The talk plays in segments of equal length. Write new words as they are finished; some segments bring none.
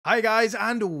Hi guys,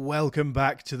 and welcome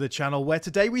back to the channel, where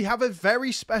today we have a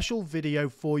very special video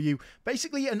for you.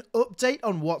 Basically an update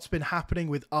on what's been happening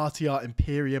with RTR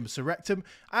Imperium Surrectum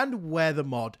and where the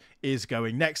mod is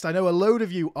going next. I know a load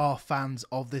of you are fans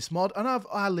of this mod and have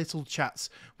our little chats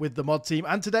with the mod team.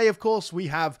 And today, of course, we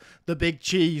have the big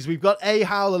cheese. We've got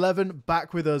Ahowl11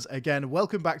 back with us again.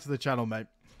 Welcome back to the channel, mate.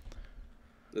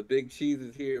 The big cheese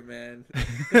is here, man.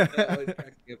 Always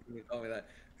cracking up when you call me that.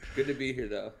 Good to be here,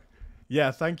 though.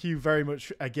 Yeah, thank you very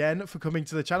much again for coming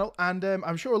to the channel. And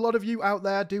I'm sure a lot of you out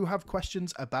there do have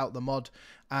questions about the mod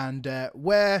and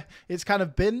where it's kind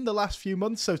of been the last few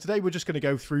months. So today we're just going to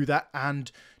go through that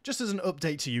and just as an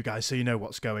update to you guys so you know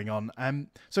what's going on.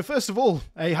 So first of all,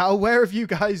 hey, where have you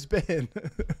guys been?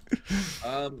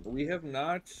 We have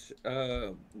not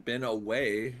been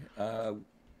away.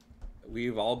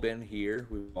 We've all been here.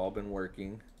 We've all been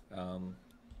working.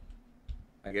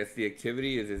 I guess the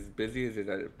activity is as busy as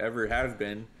it ever has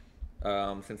been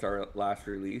since our last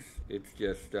release. It's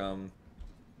just, I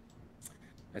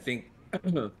think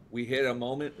we hit a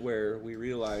moment where we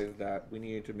realized that we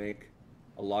needed to make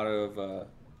a lot of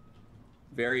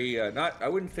very, I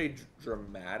wouldn't say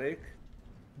dramatic,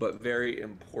 but very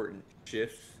important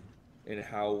shifts in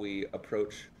how we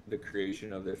approach the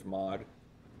creation of this mod,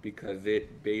 because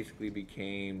it basically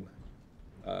became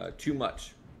too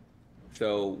much.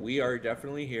 So we are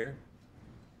definitely here,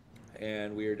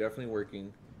 and we are definitely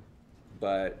working,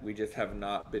 but we just have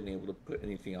not been able to put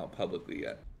anything out publicly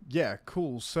yet. Yeah,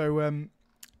 cool. So can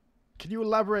you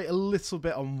elaborate a little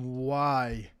bit on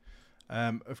why,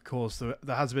 of course, there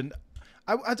has been...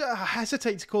 I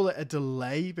hesitate to call it a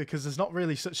delay, because there's not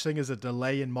really such thing as a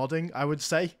delay in modding, I would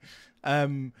say.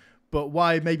 But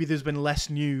why maybe there's been less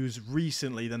news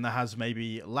recently than there has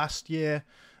maybe last year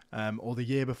or the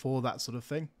year before, that sort of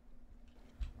thing.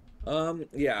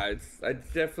 Yeah, it's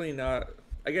definitely not.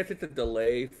 I guess it's a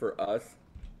delay for us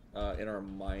in our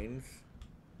minds,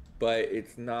 but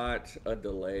it's not a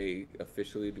delay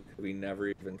officially because we never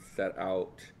even set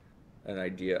out an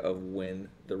idea of when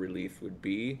the release would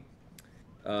be.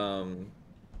 So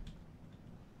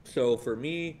for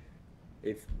me,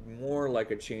 it's more like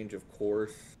a change of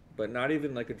course, but not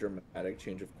even like a dramatic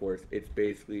change of course. It's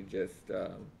basically just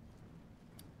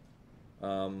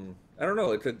I don't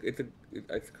know.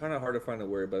 It's kind of hard to find a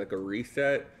word, but like a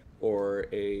reset or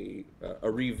a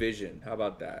revision. How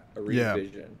about that? A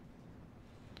revision.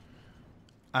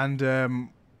 Yeah. And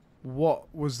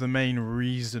what was the main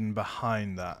reason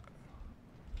behind that?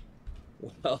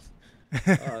 Well,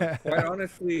 quite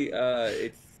honestly,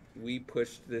 we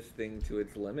pushed this thing to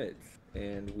its limits,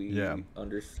 and we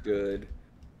understood.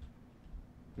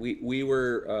 We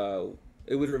were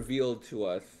it was revealed to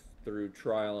us through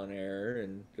trial and error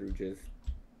and through just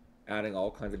adding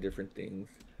all kinds of different things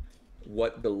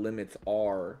what the limits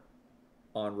are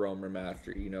on Rome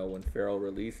Remastered. You know, when Feral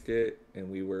released it and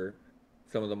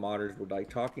some of the modders were like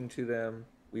talking to them,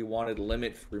 we wanted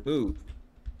limits removed.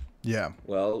 Yeah.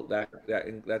 Well,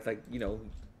 that's like, you know,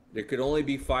 there could only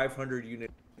be 500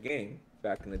 units in the game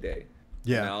back in the day.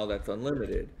 Yeah. Now that's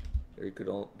unlimited. There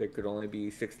could only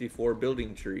be 64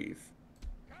 building trees.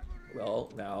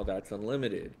 Well, now that's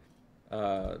unlimited.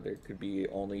 There could be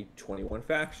only 21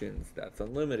 factions. That's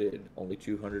unlimited. Only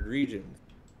 200 regions.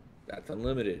 That's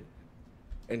unlimited.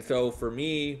 And so for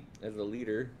me, as a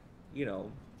leader, you know,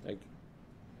 like,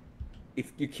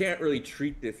 if you can't really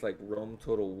treat this like Rome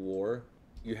Total War,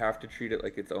 you have to treat it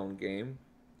like its own game.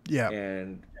 Yeah.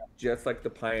 And just like the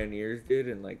pioneers did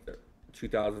in like the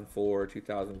 2004,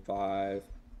 2005,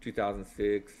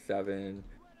 2006, 7,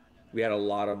 we had a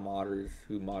lot of modders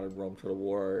who modded Rome Total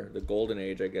War, the golden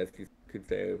age, I guess you could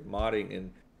say, of modding,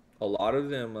 and a lot of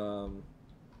them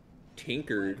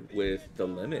tinkered with the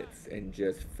limits and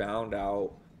just found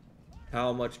out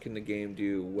how much can the game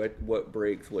do, what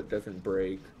breaks, what doesn't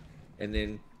break, and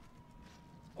then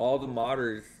all the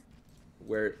modders,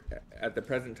 where at the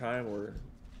present time were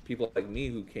people like me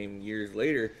who came years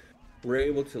later, were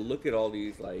able to look at all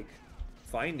these like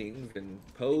findings and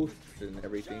posts and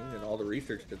everything and all the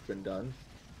research that's been done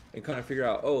and kind of figure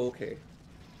out, oh, okay,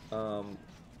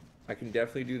 I can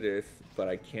definitely do this, but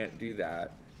I can't do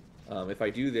that. If I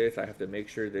do this, I have to make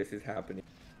sure this is happening.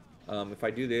 If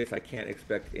I do this, I can't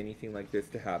expect anything like this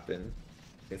to happen.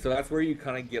 And so that's where you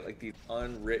kind of get like these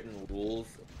unwritten rules,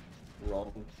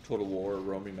 Rome Total War,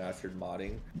 Rome Remastered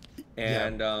modding.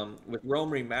 And with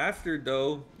Rome Remastered,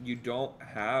 though, you don't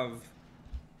have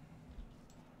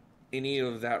any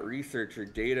of that research or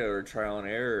data or trial and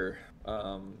error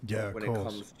when it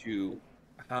comes to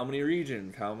how many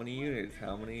regions, how many units,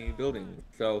 how many buildings.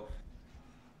 So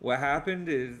what happened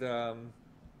is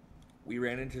we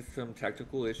ran into some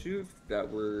technical issues that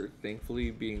were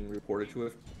thankfully being reported to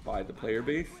us by the player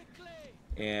base,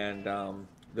 and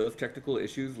those technical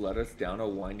issues led us down a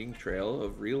winding trail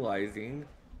of realizing,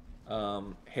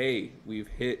 hey, we've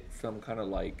hit some kind of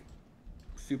like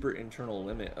super internal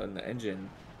limit on the engine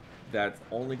that's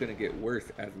only going to get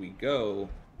worse as we go.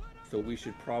 So we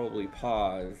should probably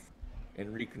pause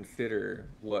and reconsider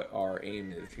what our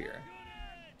aim is here.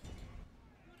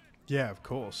 Yeah, of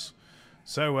course.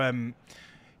 So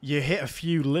you hit a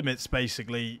few limits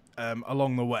basically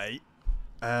along the way,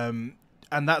 and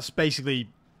that's basically,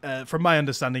 from my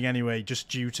understanding anyway, just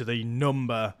due to the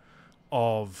number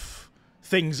of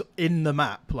things in the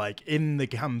map, like in the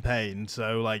campaign.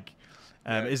 So like,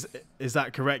 Yes. is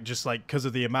that correct? Just like because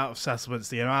of the amount of settlements,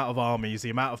 the amount of armies, the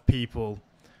amount of people,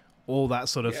 all that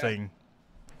sort of Yeah. thing.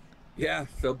 Yeah.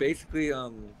 So basically,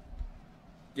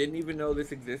 didn't even know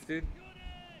this existed,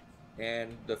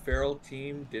 and the feral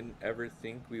team didn't ever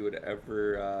think we would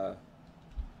ever,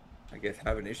 I guess,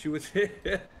 have an issue with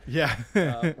it. Yeah.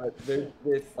 But there's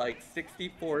this like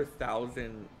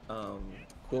 64,000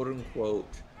 quote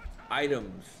unquote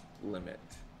items limit.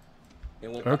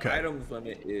 And what the Okay. items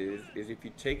limit is if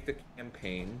you take the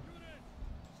campaign,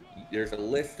 there's a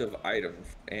list of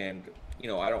items, and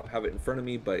I don't have it in front of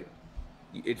me, but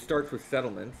it starts with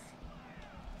settlements.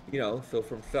 So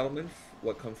from settlements,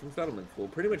 what comes from settlements? Well,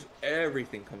 pretty much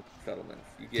everything comes from settlements.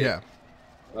 Yeah.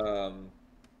 Um,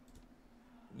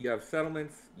 you have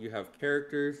settlements, you have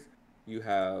characters, you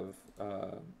have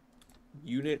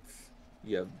units,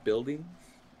 you have buildings,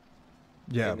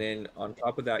 Yeah. and then on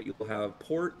top of that, you'll have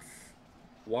ports,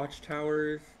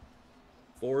 watchtowers,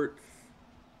 forts,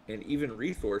 and even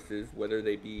resources, whether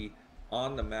they be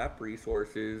on the map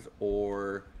resources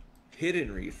or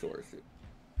hidden resources.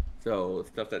 So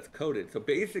stuff that's coded. So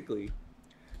basically,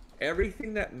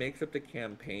 everything that makes up the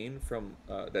campaign from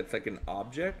that's like an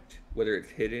object, whether it's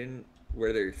hidden,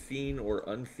 whether it's seen or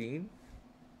unseen,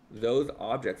 those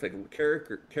objects like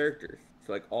characters.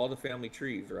 So like all the family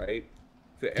trees, right?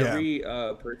 So Yeah. every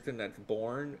person that's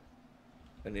born,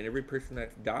 and then every person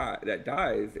that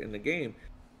dies in the game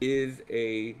is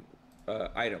a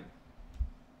item.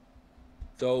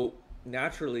 So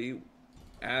naturally,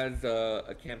 as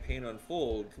a campaign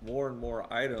unfolds, more and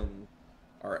more items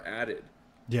are added.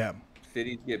 Yeah.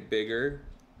 Cities get bigger,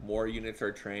 more units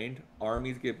are trained,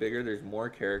 armies get bigger, there's more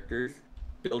characters,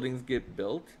 buildings get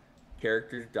built,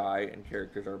 characters die, and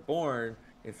characters are born.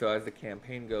 And so as the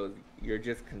campaign goes, you're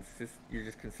just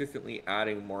consistently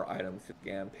adding more items to the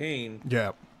campaign.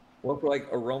 Yeah. Well, for like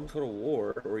a Rome Total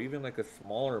War or even like a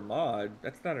smaller mod,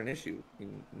 that's not an issue.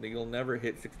 You'll never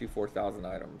hit 64,000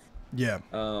 items. Yeah.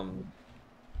 Um,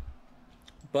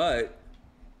 but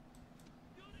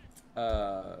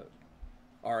uh,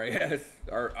 RAS,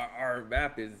 our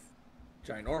map is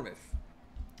ginormous.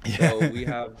 So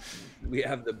Yeah. we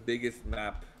have the biggest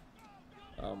map,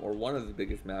 or one of the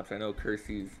biggest maps. I know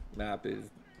Kersey's map is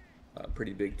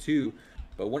pretty big too,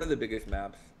 but one of the biggest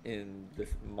maps in this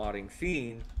modding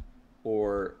scene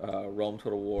for Rome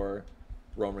Total War,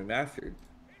 Rome Remastered.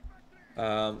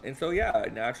 And so yeah,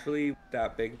 naturally,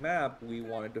 that big map, we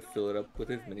wanted to fill it up with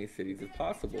as many cities as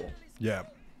possible. Yeah.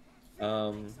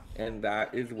 And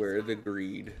that is where the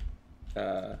greed,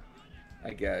 uh,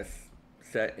 I guess,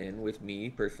 set in with me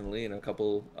personally and a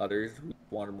couple others who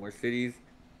wanted more cities.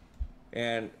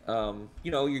 And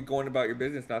you're going about your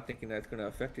business not thinking that's going to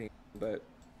affect anything, but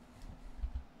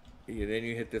then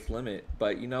you hit this limit.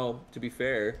 But to be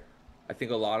fair, I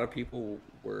think a lot of people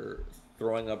were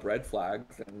throwing up red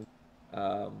flags, and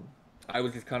I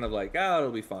was just kind of like,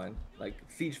 it'll be fine, like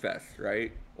Siege Fest,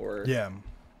 right? Or Yeah.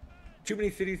 too many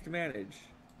cities to manage.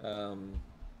 Um,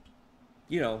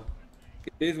 it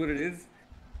is what it is.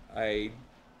 I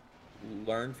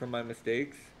learned from my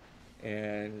mistakes,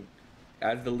 and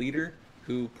as the leader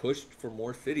who pushed for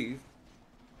more cities,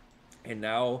 and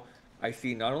now I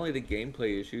see not only the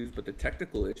gameplay issues, but the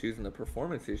technical issues and the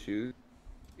performance issues.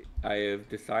 I have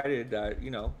decided that,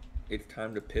 it's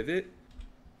time to pivot,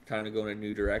 it's time to go in a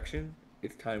new direction,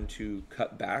 it's time to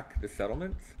cut back the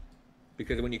settlements.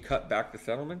 Because when you cut back the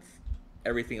settlements,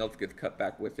 everything else gets cut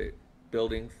back with it.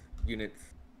 Buildings, units,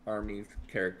 armies,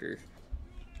 characters.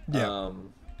 Yeah.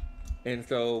 And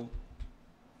so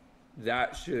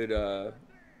that should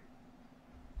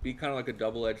be kind of like a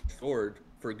double-edged sword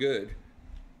for good.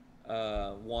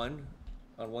 On one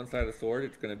side of the sword,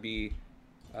 it's going to be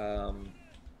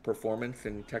performance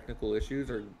and technical issues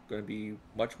are going to be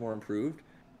much more improved.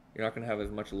 You're not going to have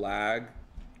as much lag,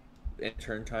 and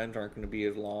turn times aren't going to be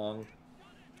as long.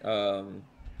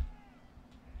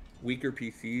 Weaker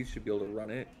PCs should be able to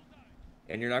run it,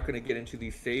 and you're not going to get into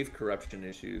these save corruption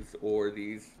issues or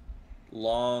these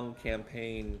long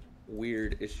campaign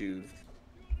weird issues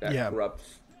that Yeah.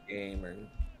 corrupts the game or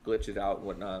glitches out and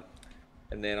whatnot.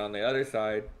 And then on the other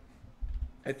side,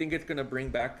 I think it's going to bring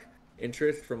back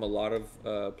interest from a lot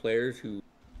of players who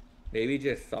maybe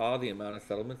just saw the amount of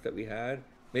settlements that we had.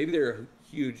 Maybe they're a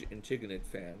huge Antigonid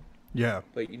fan, Yeah.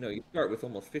 but you know, you start with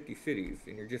almost 50 cities,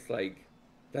 and you're just like,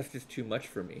 that's just too much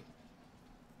for me.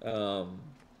 Um,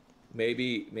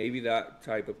 maybe that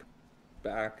type of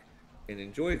back and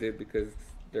enjoys it because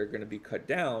they're going to be cut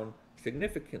down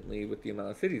significantly with the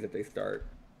amount of cities that they start,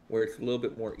 where it's a little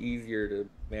bit more easier to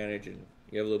manage and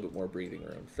you have a little bit more breathing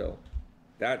room. So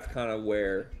that's kind of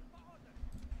what's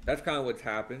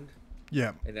happened,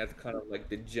 Yeah. and that's kind of like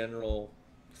the general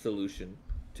solution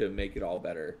to make it all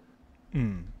better.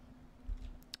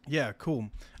 Yeah, cool.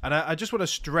 And I just want to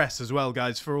stress as well,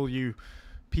 guys, for all you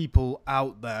people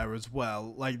out there as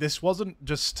well, like, this wasn't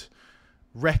just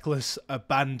reckless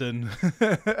abandon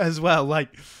as well.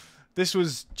 Like, this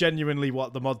was genuinely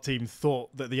what the mod team thought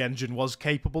that the engine was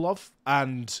capable of.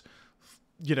 And,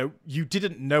 you know, you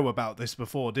didn't know about this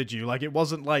before, did you? Like, it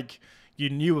wasn't like you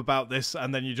knew about this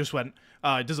and then you just went,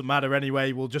 it doesn't matter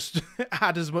anyway, we'll just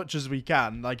add as much as we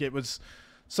can. Like, it was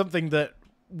something that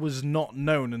was not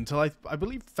known until I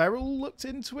believe Feral looked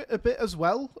into it a bit as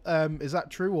well. Is that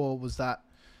true, or was that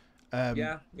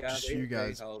Yeah, just they you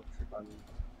guys? helped.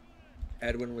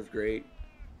 Edwin was great.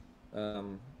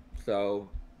 So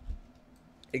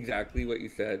exactly what you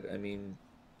said. I mean,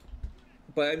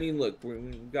 look,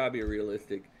 we gotta be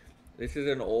realistic. This is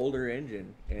an older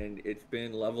engine, and it's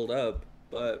been leveled up,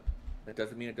 but that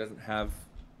doesn't mean it doesn't have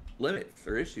limits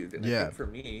or issues. And I Yeah. think for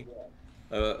me,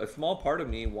 a small part of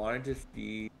me wanted to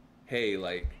see, hey,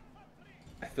 like,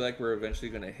 I feel like we're eventually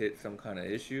gonna hit some kind of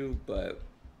issue, but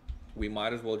we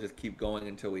might as well just keep going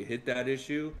until we hit that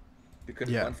issue, because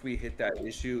Yeah. once we hit that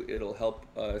issue, it'll help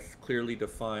us clearly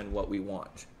define what we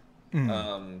want.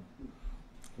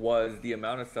 Was the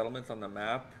amount of settlements on the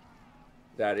map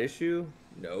that issue?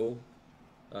 No.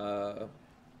 Uh,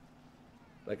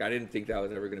 like, I didn't think that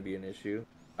was ever going to be an issue.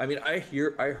 I mean, I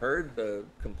heard the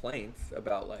complaints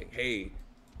about, like, hey,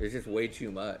 there's just way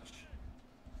too much.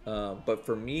 But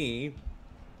for me,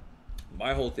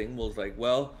 my whole thing was like,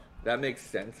 well, that makes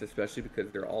sense, especially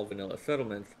because they're all vanilla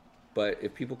settlements. But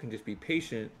if people can just be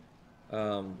patient,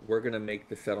 we're gonna make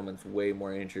the settlements way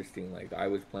more interesting. Like, I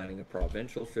was planning a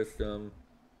provincial system.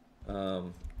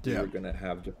 We Yeah. were gonna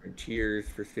have different tiers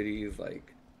for cities,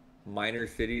 like minor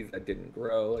cities that didn't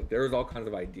grow. Like, there was all kinds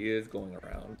of ideas going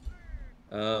around.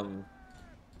 Um,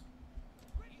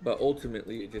 but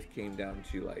ultimately, it just came down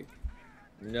to, like,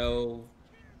 no,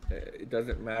 it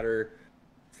doesn't matter.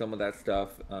 Some of that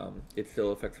stuff, it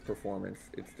still affects performance.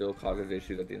 It still causes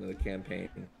issues at the end of the campaign.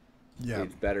 Yeah.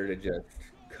 It's better to just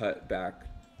cut back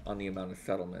on the amount of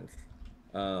settlements.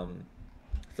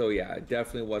 So yeah, it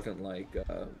definitely wasn't like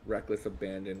reckless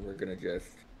abandon. We're gonna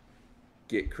just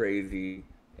get crazy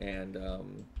and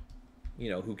you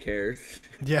know, who cares?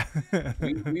 Yeah.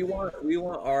 we want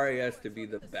RAS to be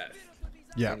the best.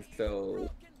 Yeah. And so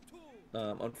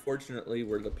unfortunately,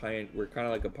 we're kind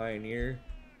of like a pioneer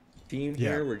team Yeah.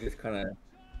 here. We're just kind of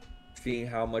seeing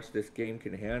how much this game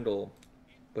can handle.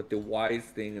 But the wise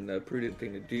thing and the prudent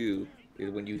thing to do is,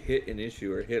 when you hit an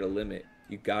issue or hit a limit,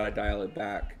 you gotta dial it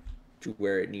back to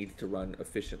where it needs to run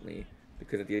efficiently.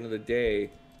 Because at the end of the day,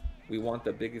 we want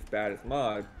the biggest, baddest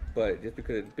mod, but just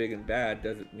because it's big and bad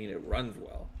doesn't mean it runs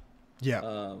well. Yeah.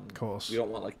 Of course. We don't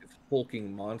want, like, this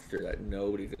hulking monster that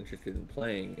nobody's interested in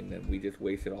playing, and then we just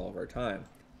wasted all of our time.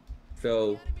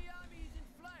 So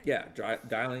yeah,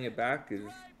 dialing it back is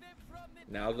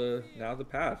now the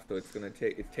path. So it's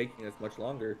taking us much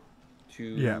longer to.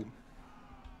 Yeah.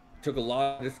 Took a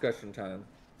lot of discussion time.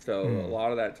 So a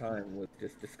lot of that time was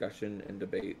just discussion and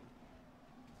debate.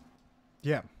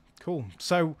 Yeah. Cool.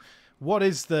 So, what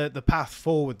is the path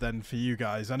forward then for you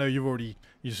guys? I know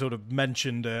you sort of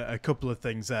mentioned a couple of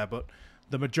things there, but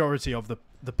the majority of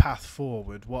the path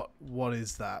forward, what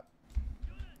is that?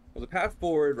 Well, the path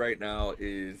forward right now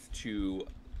is to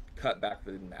cut back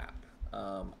the map.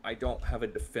 I don't have a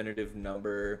definitive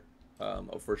number,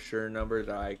 a for sure number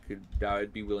that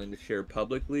I'd be willing to share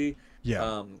publicly.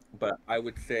 Yeah. But I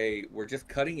would say we're just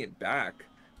cutting it back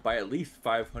by at least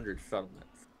 500 settlements.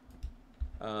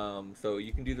 So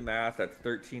you can do the math. That's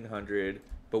 1,300,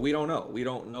 but we don't know. We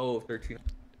don't know if 1,300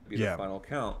 will be the final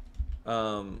count.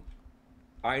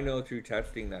 I know through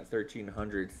testing that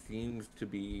 1,300 seems to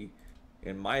be,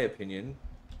 in my opinion,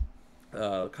 kind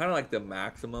of like the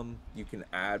maximum you can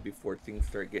add before things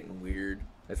start getting weird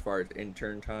as far as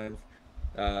intern times.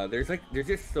 There's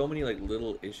just so many, like,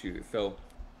 little issues. So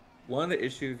one of the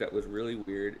issues that was really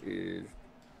weird is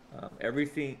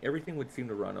Everything would seem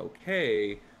to run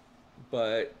okay,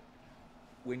 but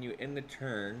when you end the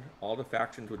turn, all the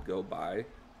factions would go by,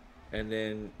 and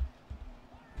then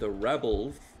the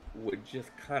rebels would just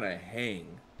kind of hang.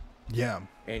 Yeah.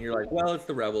 And you're like, well, it's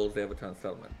the rebels, they have a ton of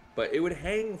settlement. But it would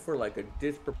hang for like a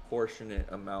disproportionate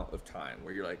amount of time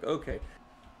where you're like, okay,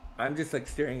 I'm just like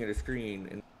staring at a screen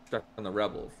and stuck on the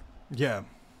rebels. Yeah.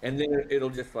 And then it'll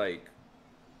just like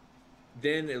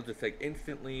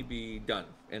instantly be done.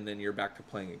 And then you're back to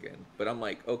playing again. But I'm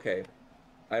like, okay,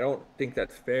 I don't think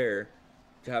that's fair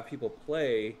to have people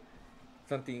play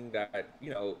something that,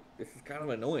 this is kind of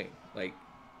annoying. Like,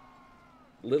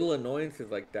 little annoyances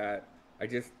like that, I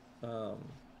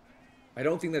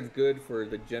don't think that's good for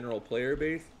the general player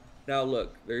base. Now,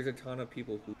 look, there's a ton of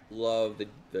people who love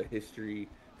the history,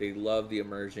 they love the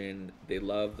immersion, they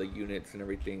love the units and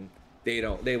everything. They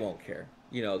won't care.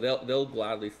 They'll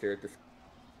gladly stare at this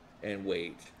and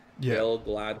wait. Yeah. They'll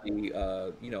gladly,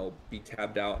 be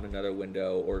tabbed out in another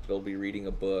window, or they'll be reading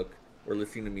a book or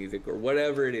listening to music or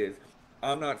whatever it is.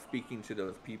 I'm not speaking to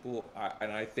those people,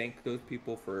 and I thank those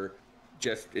people for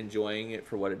just enjoying it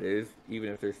for what it is,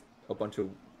 even if there's a bunch of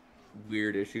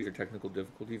weird issues or technical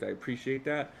difficulties. I appreciate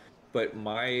that, but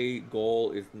my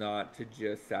goal is not to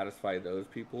just satisfy those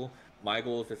people. My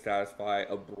goal is to satisfy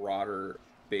a broader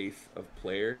base of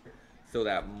player so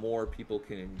that more people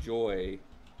can enjoy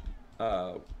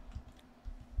the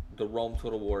Rome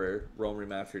Total War Rome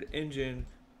Remastered engine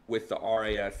with the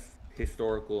RAS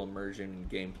historical immersion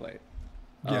gameplay.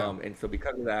 Yeah. And so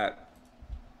because of that,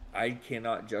 I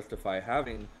cannot justify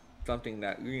having something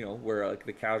that, where like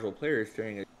the casual player is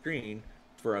staring at a screen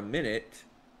for a minute,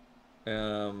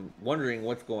 wondering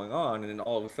what's going on, and then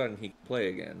all of a sudden he can play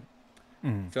again.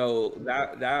 So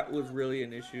that was really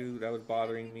an issue that was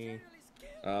bothering me.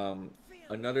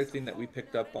 Another thing that we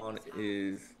picked up on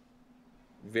is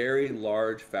very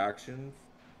large factions,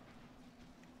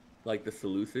 like the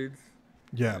Seleucids,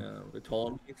 Yeah. the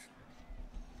Ptolemies.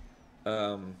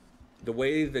 The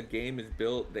way the game is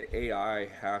built, the AI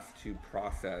has to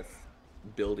process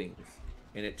buildings,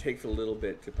 and it takes a little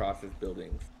bit to process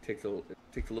buildings. It takes a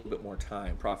little bit more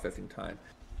time, processing time.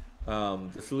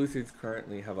 The Seleucids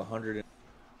currently have 100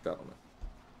 settlements.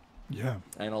 Yeah.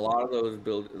 And a lot of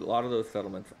those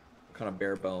settlements are kind of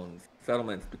bare bones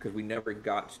settlements because we never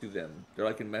got to them. They're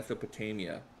like in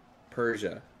Mesopotamia,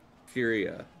 Persia,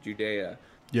 Syria, Judea,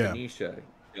 Yeah. Phoenicia.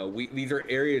 These are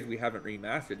areas we haven't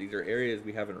remastered. These are areas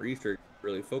we haven't researched,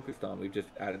 really focused on. We've just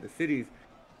added the cities,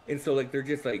 and so like they're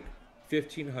just like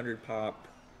 1,500 pop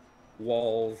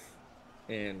walls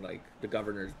and like the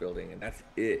governor's building, and that's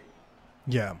it.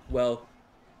 Yeah. Well,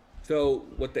 so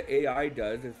what the AI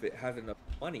does, if it has enough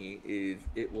money, is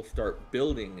it will start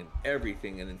building and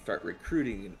everything, and then start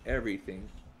recruiting and everything.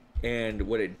 And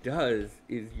what it does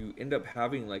is you end up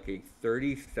having like a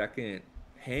 30-second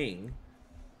hang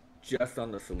just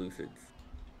on the Seleucids.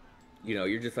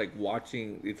 You're just like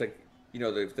watching. It's like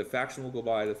the faction will go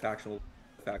by, the faction will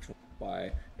go by,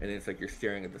 and then it's like you're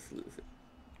staring at the Seleucids.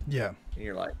 Yeah. And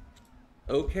you're like,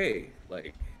 okay,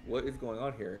 like what is going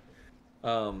on here?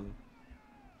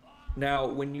 Now,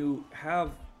 when you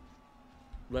have,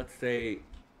 let's say,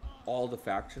 all the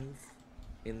factions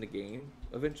in the game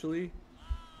eventually,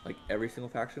 like every single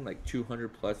faction, like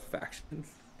 200 plus factions,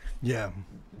 Yeah.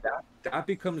 that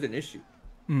becomes an issue.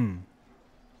 Mm.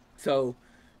 So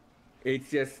it's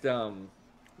just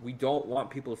we don't want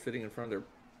people sitting in front of their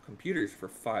computers for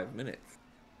 5 minutes,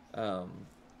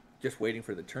 just waiting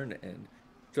for the turn to end.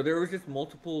 So there was just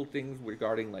multiple things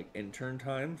regarding like end turn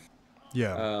times.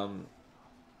 Yeah.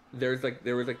 There was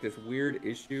like this weird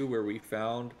issue where we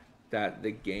found that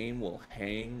the game will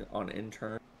hang on end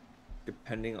turn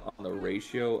depending on the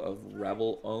ratio of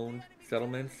rebel-owned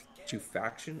settlements to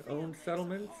faction-owned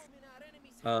settlements.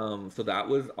 So that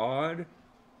was odd,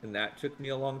 and that took me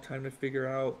a long time to figure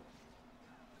out.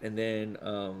 And then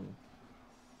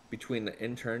between the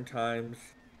intern times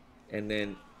and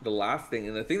then the last thing,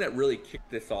 and the thing that really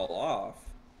kicked this all off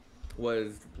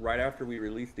was right after we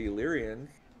released the Illyrians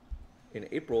in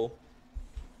April,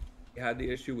 we had the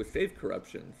issue with save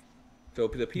corruptions. So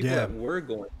the people that were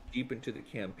going deep into the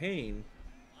campaign,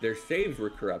 their saves were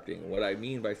corrupting. What I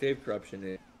mean by save corruption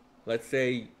is, let's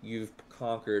say you've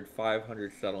conquered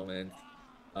 500 settlements.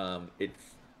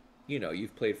 It's,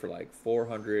 you've played for like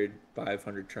 400,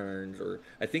 500 turns, or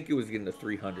I think it was getting to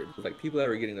 300. It was like people that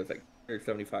were getting those like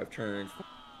 175 turns.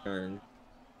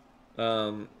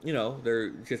 They're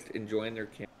just enjoying their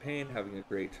campaign, having a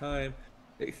great time.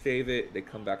 They save it, they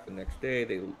come back the next day,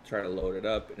 they try to load it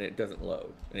up, and it doesn't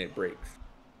load, and it breaks.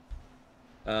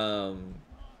 That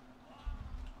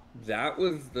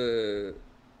was the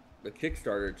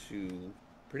Kickstarter to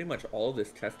pretty much all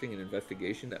this testing and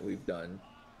investigation that we've done,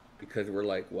 because we're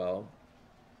like, well,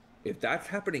 if that's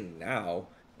happening now,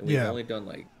 and we've Yeah. only done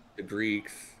like the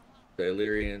Greeks, the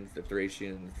Illyrians, the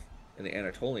Thracians, and the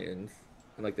Anatolians,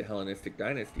 and like the Hellenistic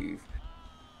dynasties,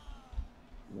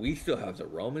 we still have the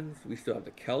Romans, we still have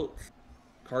the Celts,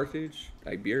 Carthage,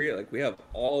 Iberia. Like we have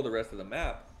all the rest of the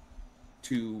map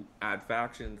to add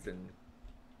factions and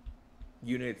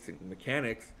units and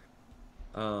mechanics.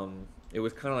 It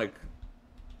was kind of like,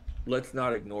 let's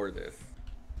not ignore this.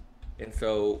 And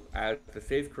so, as the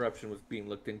safe corruption was being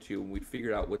looked into, and we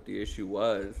figured out what the issue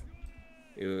was,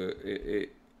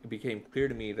 it became clear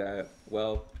to me that,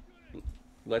 well,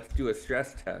 let's do a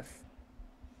stress test.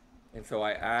 And so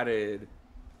I added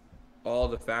all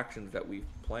the factions that we've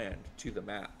planned to the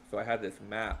map. So I had this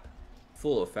map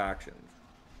full of factions.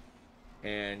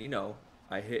 And, you know,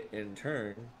 I hit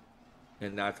intern,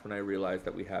 and that's when I realized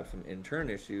that we have some intern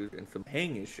issues and some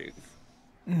hang issues.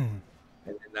 Mm.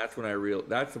 And then that's when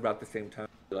that's about the same time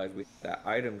I realized we had that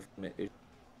items limit issue.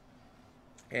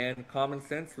 And common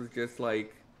sense was just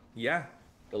like, yeah,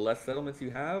 the less settlements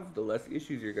you have, the less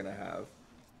issues you're gonna have.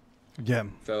 Yeah.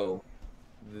 So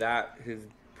that has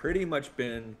pretty much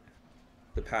been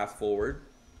the path forward,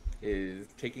 is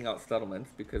taking out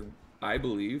settlements, because I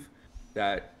believe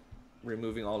that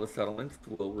removing all the settlements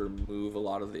will remove a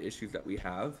lot of the issues that we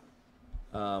have.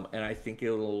 And I think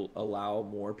it'll allow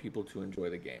more people to enjoy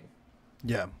the game.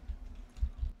 Yeah.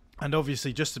 And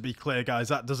obviously, just to be clear, guys,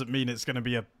 that doesn't mean it's going to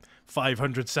be a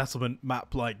 500 settlement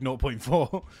map like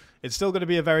 0.4. It's still going to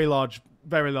be a very large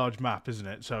map, isn't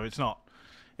it? So it's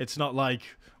not like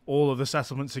all of the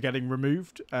settlements are getting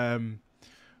removed. But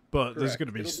Correct. there's going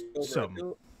to be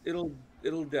some.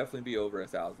 It'll definitely be over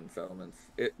 1,000 settlements.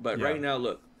 But Yeah. right now,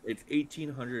 look, it's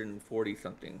 1,840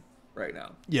 something right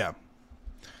now. Yeah.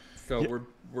 So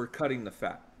we're cutting the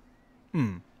fat.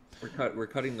 Hmm. We're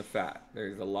cutting the fat.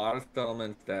 There's a lot of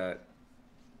settlements that,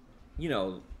 you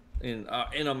know, in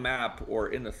a map or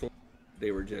in the source,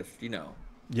 they were just, you know,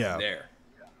 Yeah. there.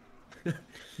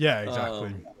 Yeah,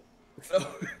 exactly.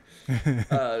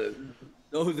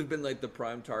 Those have been like the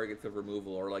prime targets of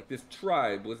removal, or like this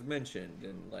tribe was mentioned,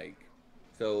 and like,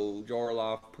 so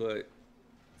Jorloff put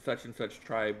such and such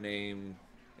tribe name,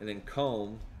 and then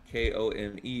Kome,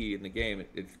 Kome, in the game.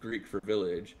 It's Greek for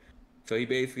village. So he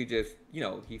basically just, you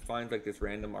know, he finds like this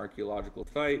random archaeological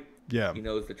site. Yeah. He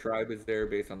knows the tribe is there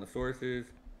based on the sources,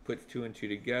 puts 2 and 2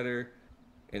 together,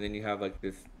 and then you have like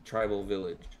this tribal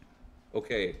village.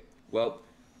 Okay, well,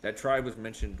 that tribe was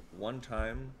mentioned one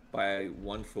time by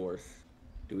one source.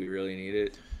 Do we really need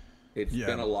it? It's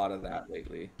been a lot of that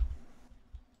lately.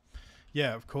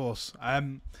 Yeah, of course.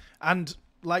 And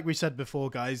like we said before,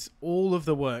 guys, all of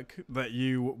the work that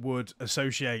you would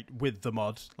associate with the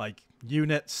mod, like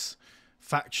units,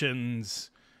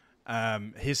 factions,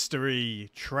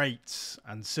 history, traits,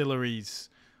 ancillaries,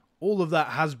 all of that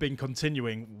has been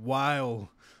continuing while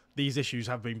these issues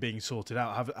have been being sorted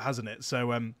out, hasn't it?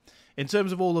 So in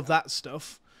terms of all of that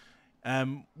stuff,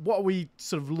 what are we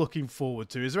sort of looking forward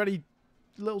to? Is there any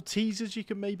little teasers you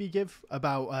can maybe give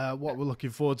about what we're looking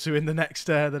forward to in the next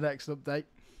update?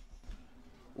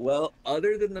 Well,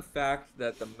 other than the fact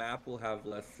that the map will have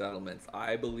less settlements,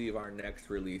 I believe our next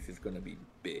release is going to be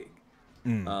big.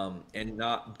 And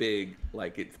not big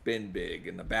like it's been big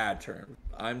in the bad terms.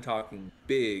 I'm talking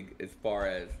big as far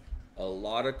as a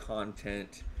lot of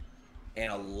content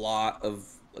and a lot of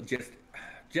just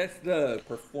the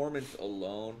performance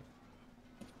alone.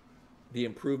 The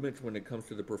improvements when it comes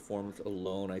to the performance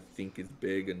alone, I think, is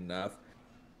big enough.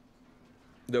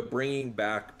 The bringing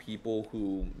back people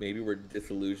who maybe were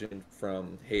disillusioned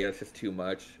from, hey, that's just too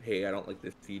much. Hey, I don't like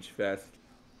this Siege Fest.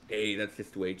 Hey, that's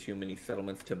just way too many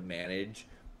settlements to manage.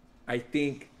 I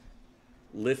think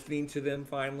listening to them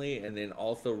finally, and then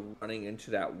also running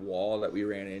into that wall that we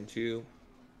ran into,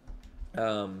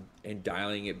 and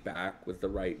dialing it back was the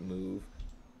right move.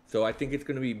 So I think it's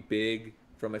going to be big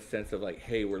from a sense of like,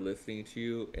 hey, we're listening to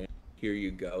you, and here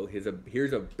you go. Here's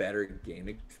a better game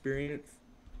experience.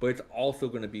 But it's also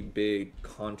going to be big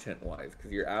content-wise,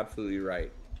 because you're absolutely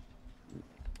right.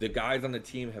 The guys on the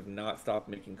team have not stopped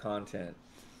making content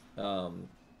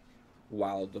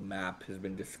while the map has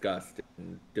been discussed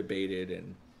and debated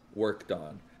and worked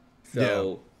on.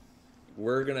 So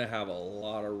we're going to have a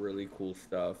lot of really cool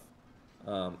stuff.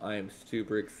 I am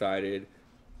super excited.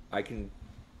 I can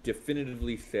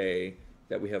definitively say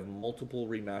that we have multiple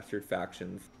remastered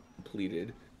factions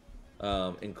completed,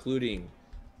 including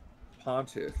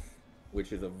Pontus,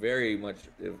 which is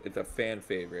it's a fan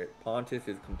favorite. Pontus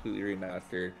is completely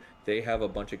remastered. They have a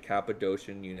bunch of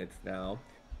Cappadocian units now.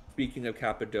 Speaking of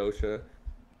Cappadocia,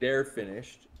 they're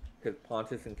finished. because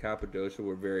Pontus and Cappadocia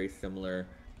were very similar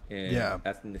in Yeah.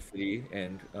 ethnicity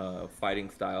and fighting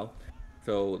style.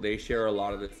 So they share a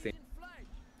lot of the same.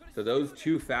 So those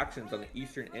two factions on the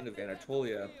eastern end of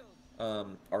Anatolia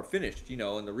are finished, you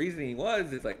know, and the reasoning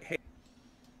is like, hey,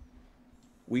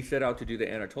 we set out to do the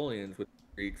Anatolians with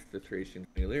the Greeks, the Thracians,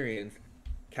 the Illyrians.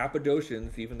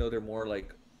 Cappadocians, even though they're more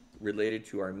like related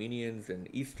to Armenians and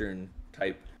Eastern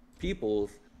type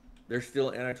peoples, they're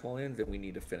still Anatolians and we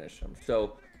need to finish them.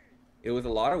 So it was a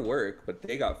lot of work, but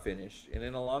they got finished. And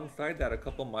then alongside that, a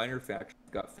couple minor factions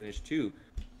got finished too.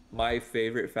 My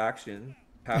favorite faction,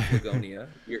 Paphlagonia,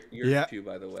 yours Yeah. too,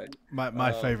 by the way.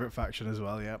 My favorite faction as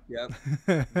well. Yeah.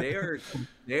 Yep.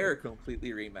 They are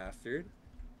completely remastered.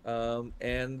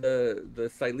 And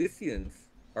the Cilicians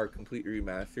are completely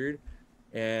remastered.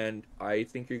 And I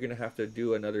think you're gonna have to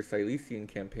do another Cilician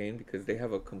campaign because they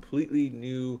have a completely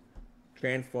new,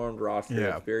 transformed roster.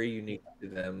 Yeah. That's very unique to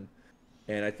them,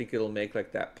 and I think it'll make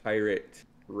like that pirate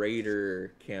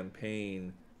raider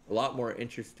campaign a lot more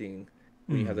interesting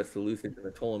when you have the Seleucids and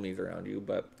the Ptolemies around you.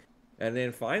 And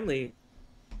then finally,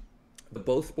 the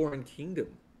Bosporan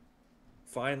Kingdom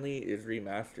finally is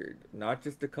remastered. Not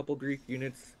just a couple Greek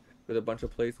units with a bunch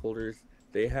of placeholders.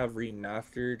 They have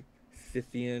remastered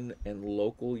Scythian and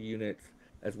local units,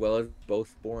 as well as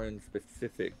Bosporan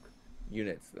specific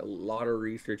units. A lot of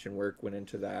research and work went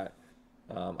into that.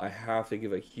 I have to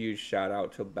give a huge shout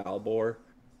out to Balbor.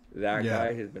 That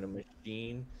guy has been a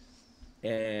machine.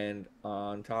 And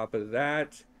on top of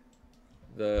that,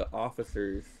 the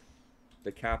officers,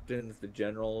 the captains, the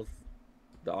generals,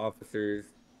 the officers,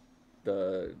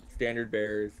 the standard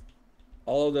bearers,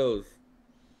 all of those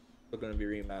are going to be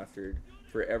remastered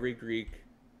for every Greek,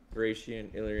 Thracian,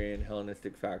 Illyrian,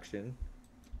 Hellenistic faction.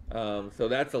 So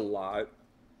that's a lot.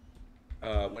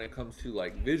 When it comes to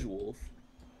like visuals,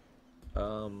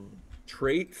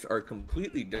 traits are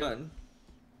completely done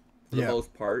for the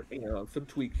most part. You know, some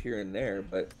tweaks here and there,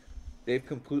 but they've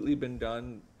completely been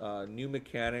done. New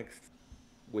mechanics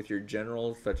with your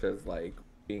generals, such as like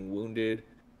being wounded.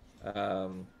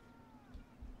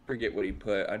 Forget what he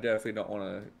put. I definitely don't want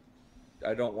to.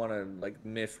 I don't want to like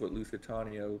miss what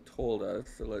Lusitano told us.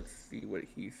 So let's see what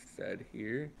he said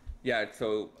here. Yeah,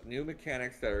 so new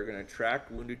mechanics that are going to track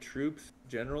wounded troops,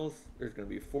 generals. There's going to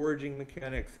be foraging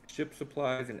mechanics, ship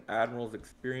supplies, and admirals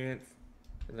experience.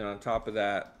 And then on top of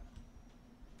that,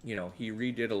 you know, he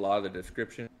redid a lot of the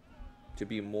description to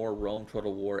be more Rome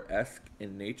Total War-esque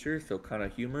in nature, so kind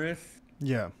of humorous.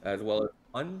 Yeah. As well as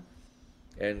fun.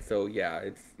 And so yeah,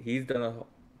 he's done a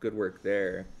good work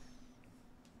there.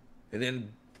 And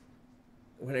then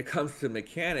when it comes to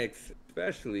mechanics,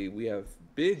 especially, we have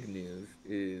big news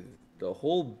is the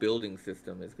whole building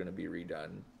system is going to be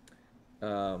redone,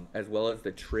 as well as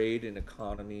the trade and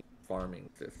economy farming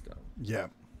system. Yeah.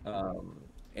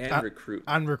 And recruitment.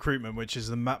 And recruitment, which is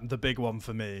the big one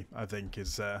for me, I think,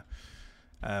 is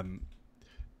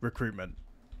recruitment.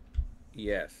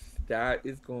 Yes, that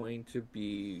is going to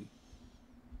be...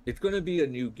 It's going to be a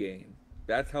new game.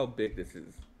 That's how big this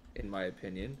is, in my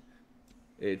opinion.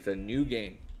 It's a new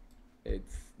game.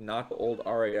 It's not the old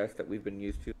RAS that we've been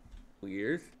used to for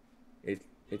years.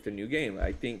 It's a new game.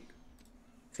 I think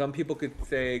some people could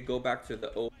say go back to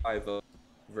the 050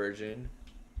 version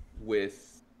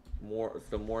with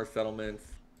some more settlements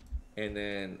and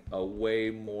then a way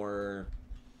more,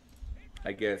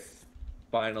 I guess,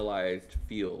 finalized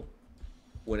feel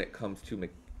when it comes to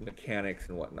mechanics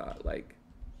and whatnot. Like,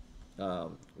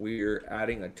 we're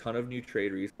adding a ton of new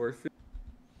trade resources.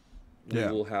 We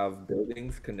will have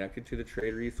buildings connected to the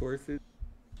trade resources,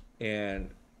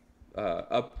 and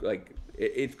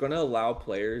it's going to allow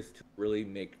players to really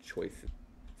make choices.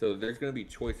 So there's going to be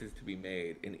choices to be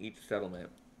made in each settlement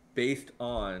based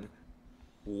on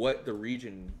what the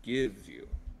region gives you.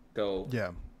 So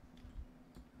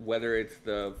whether it's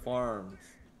the farms,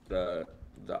 the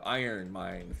iron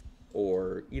mines,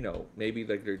 or, you know, maybe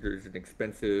like there's an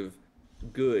expensive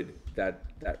good that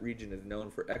region is known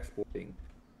for exporting.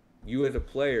 You as a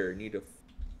player need to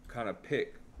kind of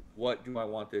pick, what do I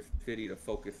want this city to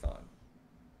focus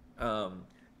on?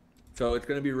 So it's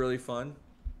going to be really fun.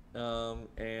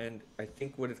 And I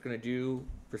think what it's going to do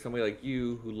for somebody like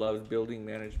you who loves building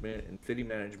management and city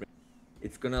management,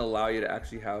 it's going to allow you to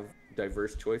actually have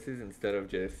diverse choices instead of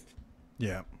just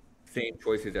same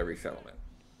choices every settlement.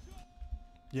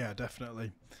 Yeah,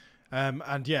 definitely.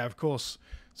 And yeah, of course.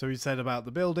 So we said about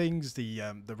the buildings,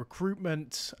 the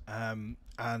recruitment,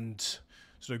 and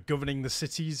sort of governing the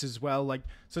cities as well. Like,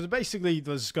 so basically,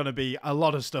 there's going to be a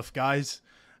lot of stuff, guys.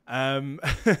 A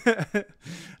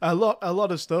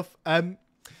lot of stuff.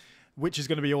 which is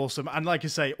going to be awesome. And like I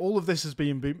say, all of this has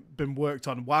been worked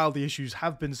on while the issues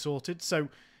have been sorted. So,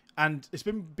 and it's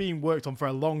been being worked on for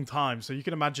a long time. So you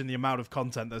can imagine the amount of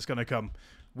content that's going to come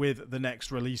with the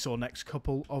next release or next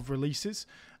couple of releases.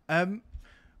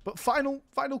 But final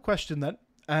question then.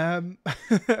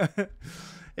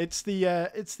 It's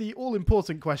the all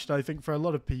important question, I think, for a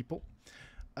lot of people.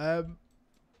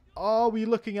 Are we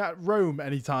looking at Rome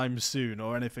anytime soon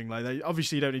or anything like that?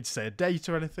 Obviously, you don't need to say a date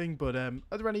or anything, but are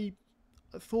there any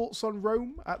thoughts on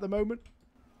Rome at the moment?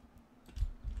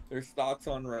 There's thoughts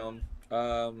on Rome.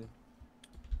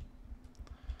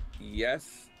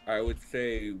 Yes, I would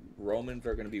say Romans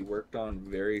are going to be worked on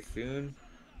very soon.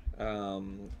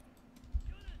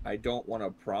 I don't want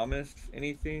to promise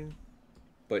anything,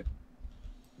 but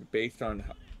based on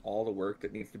all the work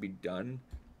that needs to be done,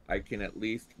 I can at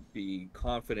least be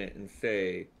confident and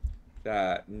say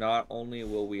that not only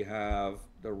will we have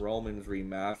the Romans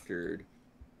remastered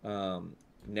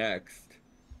next,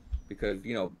 because,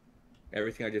 you know,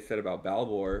 everything I just said about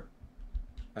Balbor,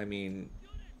 I mean,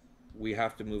 we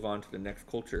have to move on to the next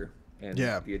culture, and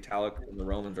the Italic and the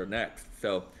Romans are next.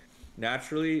 So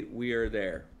naturally, we are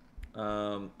there.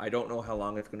 I don't know how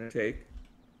long it's going to take,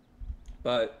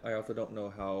 but I also don't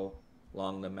know how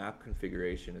long the map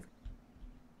configuration is.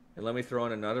 And let me throw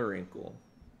in another wrinkle.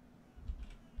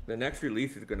 The next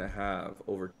release is going to have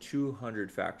over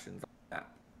 200 factions on the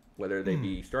map, whether they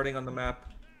be starting on the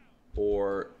map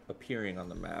or appearing on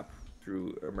the map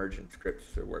through emergent scripts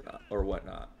or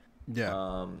whatnot.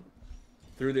 Yeah.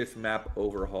 Through this map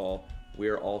overhaul, we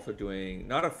are also doing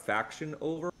not a faction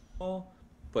overhaul,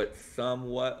 but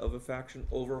somewhat of a faction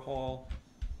overhaul.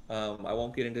 I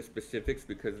won't get into specifics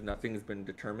because nothing's been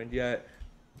determined yet,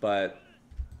 but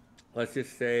let's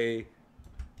just say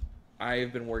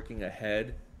I've been working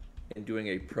ahead and doing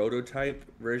a prototype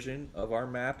version of our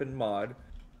map and mod.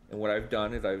 And what I've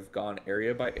done is I've gone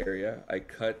area by area. I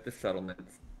cut the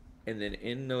settlements. And then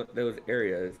in those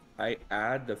areas, I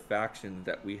add the factions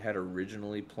that we had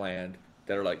originally planned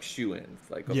that are like shoe-ins.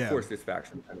 Like, of course, this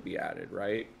faction is going to be added,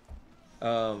 right?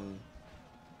 But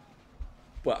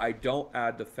I don't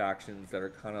add the factions that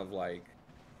are kind of like,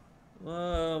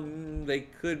 they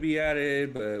could be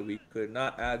added, but we could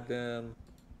not add them.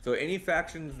 So any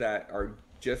factions that are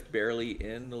just barely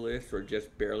in the list or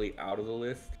just barely out of the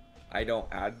list, I don't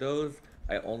add those.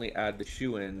 I only add the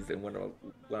shoe-ins, and what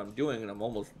I'm doing, and I'm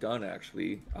almost done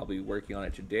actually, I'll be working on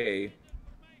it today,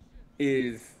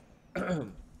 is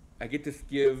I get to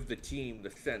give the team the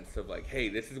sense of like, hey,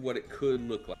 this is what it could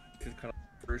look like. This is kind of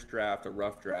the first draft, a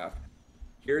rough draft.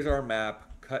 Here's our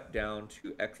map cut down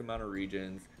to X amount of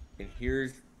regions, and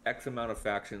here's X amount of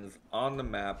factions on the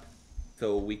map,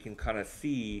 so we can kind of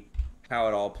see how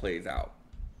it all plays out.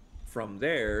 From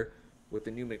there, with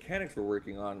the new mechanics we're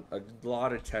working on, a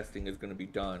lot of testing is going to be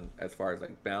done as far as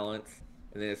like balance,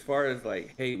 and then as far as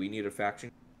like, hey, we need a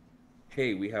faction,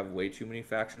 hey, we have way too many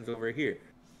factions over here,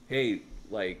 hey,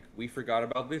 like, we forgot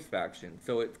about this faction.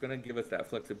 So it's going to give us that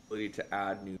flexibility to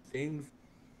add new things.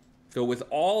 So with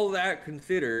all that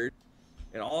considered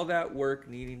and all that work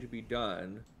needing to be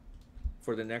done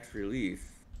for the next release,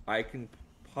 I can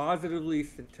positively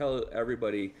tell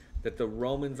everybody that the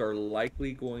Romans are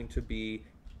likely going to be,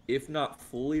 if not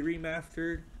fully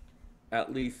remastered,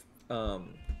 at least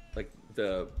like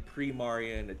the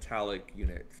pre-Marian Italic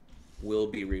units will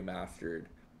be remastered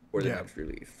for the next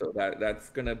release. So that's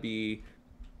gonna be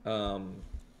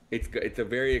it's a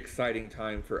very exciting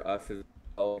time for us as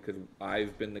well, because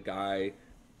I've been the guy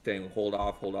saying hold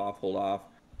off,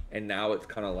 and now it's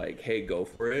kind of like, hey, go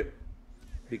for it,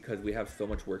 because we have so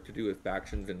much work to do with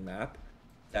factions and map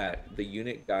that the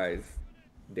unit guys,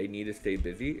 they need to stay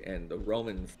busy, and the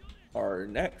Romans are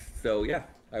next. So yeah,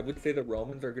 I would say the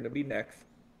Romans are going to be next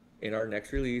in our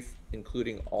next release,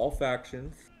 including all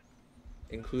factions,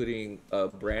 including a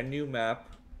brand new map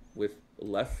with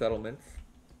less settlements,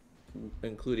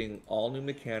 including all new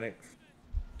mechanics,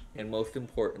 and most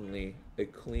importantly, a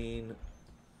clean,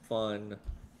 fun,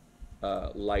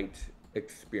 light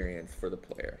experience for the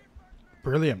player.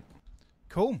 Brilliant.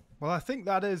 Cool. Well, I think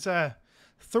that is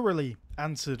thoroughly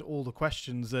answered all the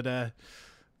questions that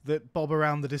bob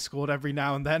around the Discord every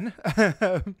now and then.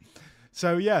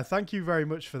 So yeah, thank you very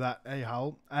much for that,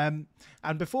 Ahowl. And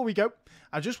before we go,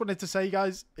 I just wanted to say,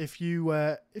 guys, if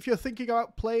you're thinking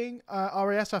about playing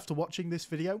RAS after watching this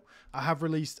video, I have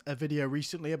released a video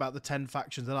recently about the 10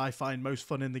 factions that I find most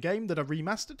fun in the game that are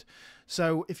remastered.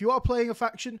 So if you are playing a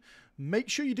faction, make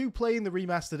sure you do play in the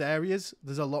remastered areas.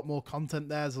 There's a lot more content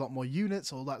there. There's a lot more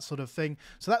units, all that sort of thing.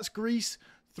 So that's Greece,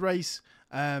 Thrace,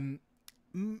 a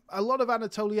lot of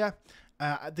Anatolia,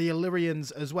 the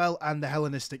Illyrians as well, and the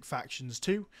Hellenistic factions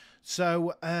too.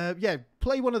 So yeah,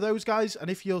 play one of those guys, and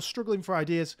if you're struggling for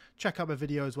ideas, check out my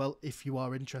video as well if you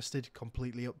are interested.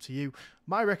 Completely up to you.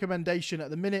 My recommendation at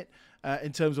the minute,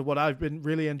 in terms of what I've been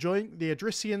really enjoying, the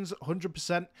Adricians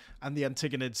 100% and the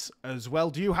Antigonids as well.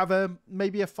 Do you have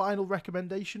maybe a final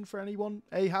recommendation for anyone,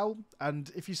 Ahowl?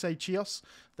 And if you say Chios,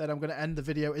 then I'm going to end the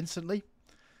video instantly.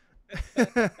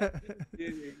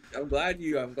 I'm glad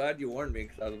you warned me,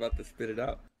 because I was about to spit it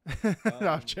out.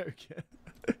 I'm joking.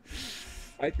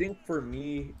 I think for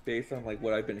me, based on like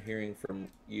what I've been hearing from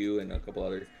you and a couple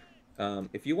others,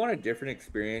 if you want a different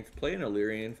experience, play an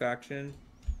Illyrian faction.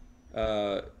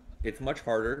 It's much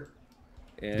harder,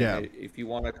 and if you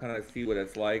want to kind of see what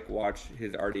it's like, watch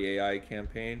his RDAI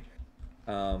campaign.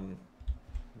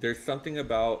 There's something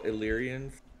about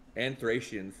Illyrians and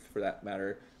Thracians, for that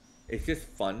matter. It's just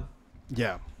fun.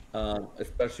 Yeah.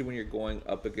 Especially when you're going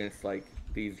up against like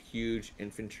these huge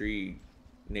infantry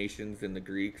nations in the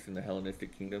Greeks and the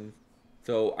Hellenistic kingdoms.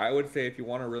 So I would say if you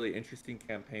want a really interesting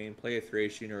campaign, play a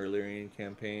Thracian or Illyrian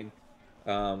campaign.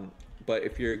 But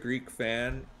if you're a Greek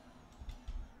fan,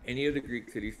 any of the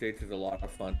Greek city-states is a lot of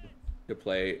fun to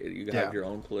play. You have your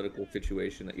own political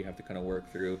situation that you have to kind of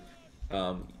work through.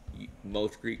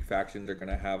 Most Greek factions are going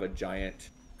to have a giant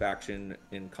faction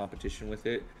in competition with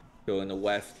it. So in the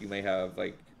west, you may have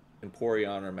like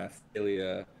Emporion or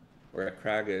Massilia or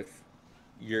Acragas.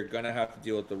 You're going to have to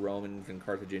deal with the Romans and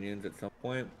Carthaginians at some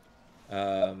point.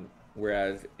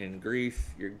 Whereas in Greece,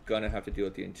 you're going to have to deal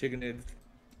with the Antigonids.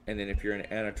 And then if you're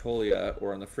in Anatolia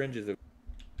or on the fringes of,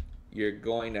 you're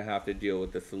going to have to deal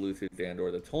with the Seleucids and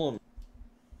or the Ptolemies.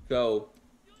 So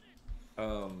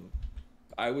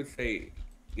I would say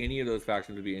any of those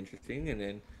factions would be interesting. And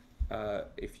then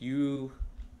if you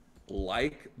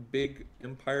like big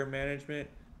empire management,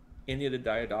 any of the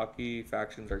Diadochi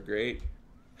factions are great.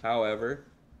 However,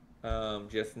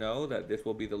 just know that this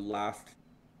will be the last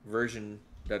version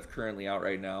that's currently out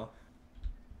right now,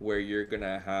 where you're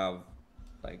gonna have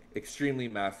like extremely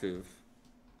massive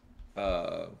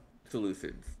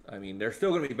Seleucids. I mean, they're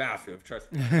still gonna be massive,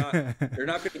 trust me. They're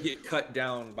not gonna get cut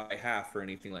down by half or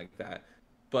anything like that.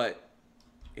 But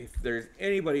if there's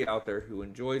anybody out there who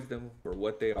enjoys them for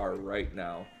what they are right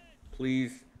now,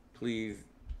 please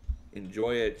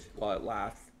enjoy it while it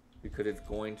lasts, because it's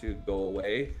going to go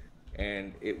away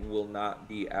and it will not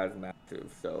be as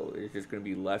massive. So there's just going to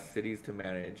be less cities to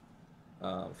manage.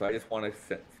 So I just want to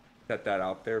set that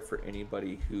out there for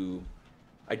anybody who,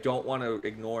 I don't want to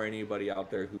ignore anybody out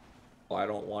there who, well, I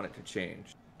don't want it to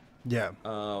change. Yeah.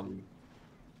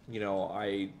 You know,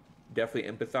 I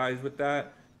definitely empathize with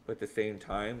that, but at the same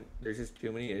time, there's just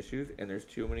too many issues and there's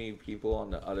too many people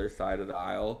on the other side of the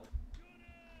aisle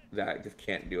that just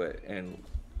can't do it, and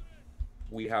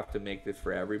we have to make this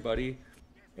for everybody.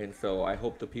 And so I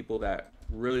hope the people that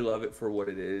really love it for what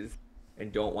it is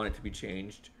and don't want it to be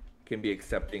changed can be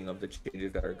accepting of the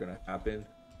changes that are going to happen,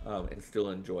 and still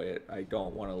enjoy it. I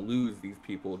don't want to lose these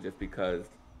people just because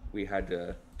we had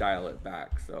to dial it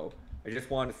back. So I just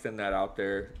want to send that out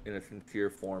there in a sincere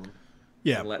form,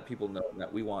 and let people know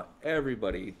that we want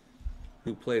everybody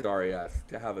who plays RAS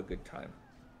to have a good time.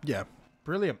 Yeah,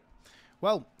 brilliant.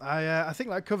 Well, I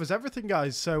think that covers everything,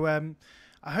 guys. So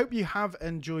I hope you have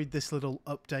enjoyed this little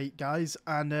update, guys.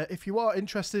 And if you are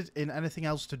interested in anything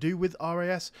else to do with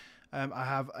RAS, I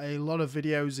have a lot of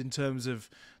videos in terms of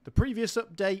the previous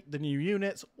update, the new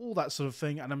units, all that sort of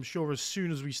thing. And I'm sure as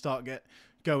soon as we start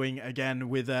going again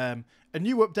with a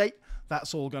new update,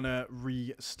 that's all going to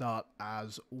restart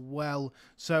as well.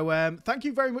 So thank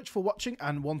you very much for watching.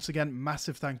 And once again,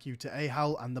 massive thank you to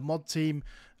Ahowl and the mod team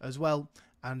as well.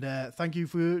 And thank you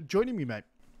for joining me, mate.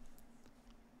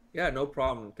 Yeah, no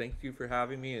problem. Thank you for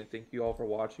having me, and thank you all for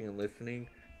watching and listening.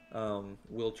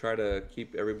 We'll try to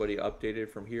keep everybody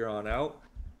updated from here on out.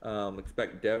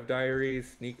 Expect dev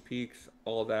diaries, sneak peeks,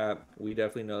 all that. We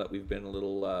definitely know that we've been a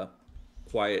little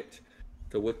quiet.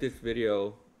 So with this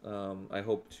video, I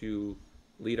hope to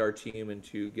lead our team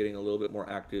into getting a little bit more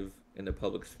active in the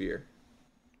public sphere.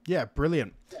 Yeah,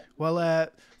 brilliant. Well,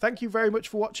 thank you very much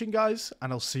for watching, guys,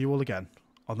 and I'll see you all again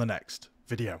on the next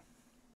video.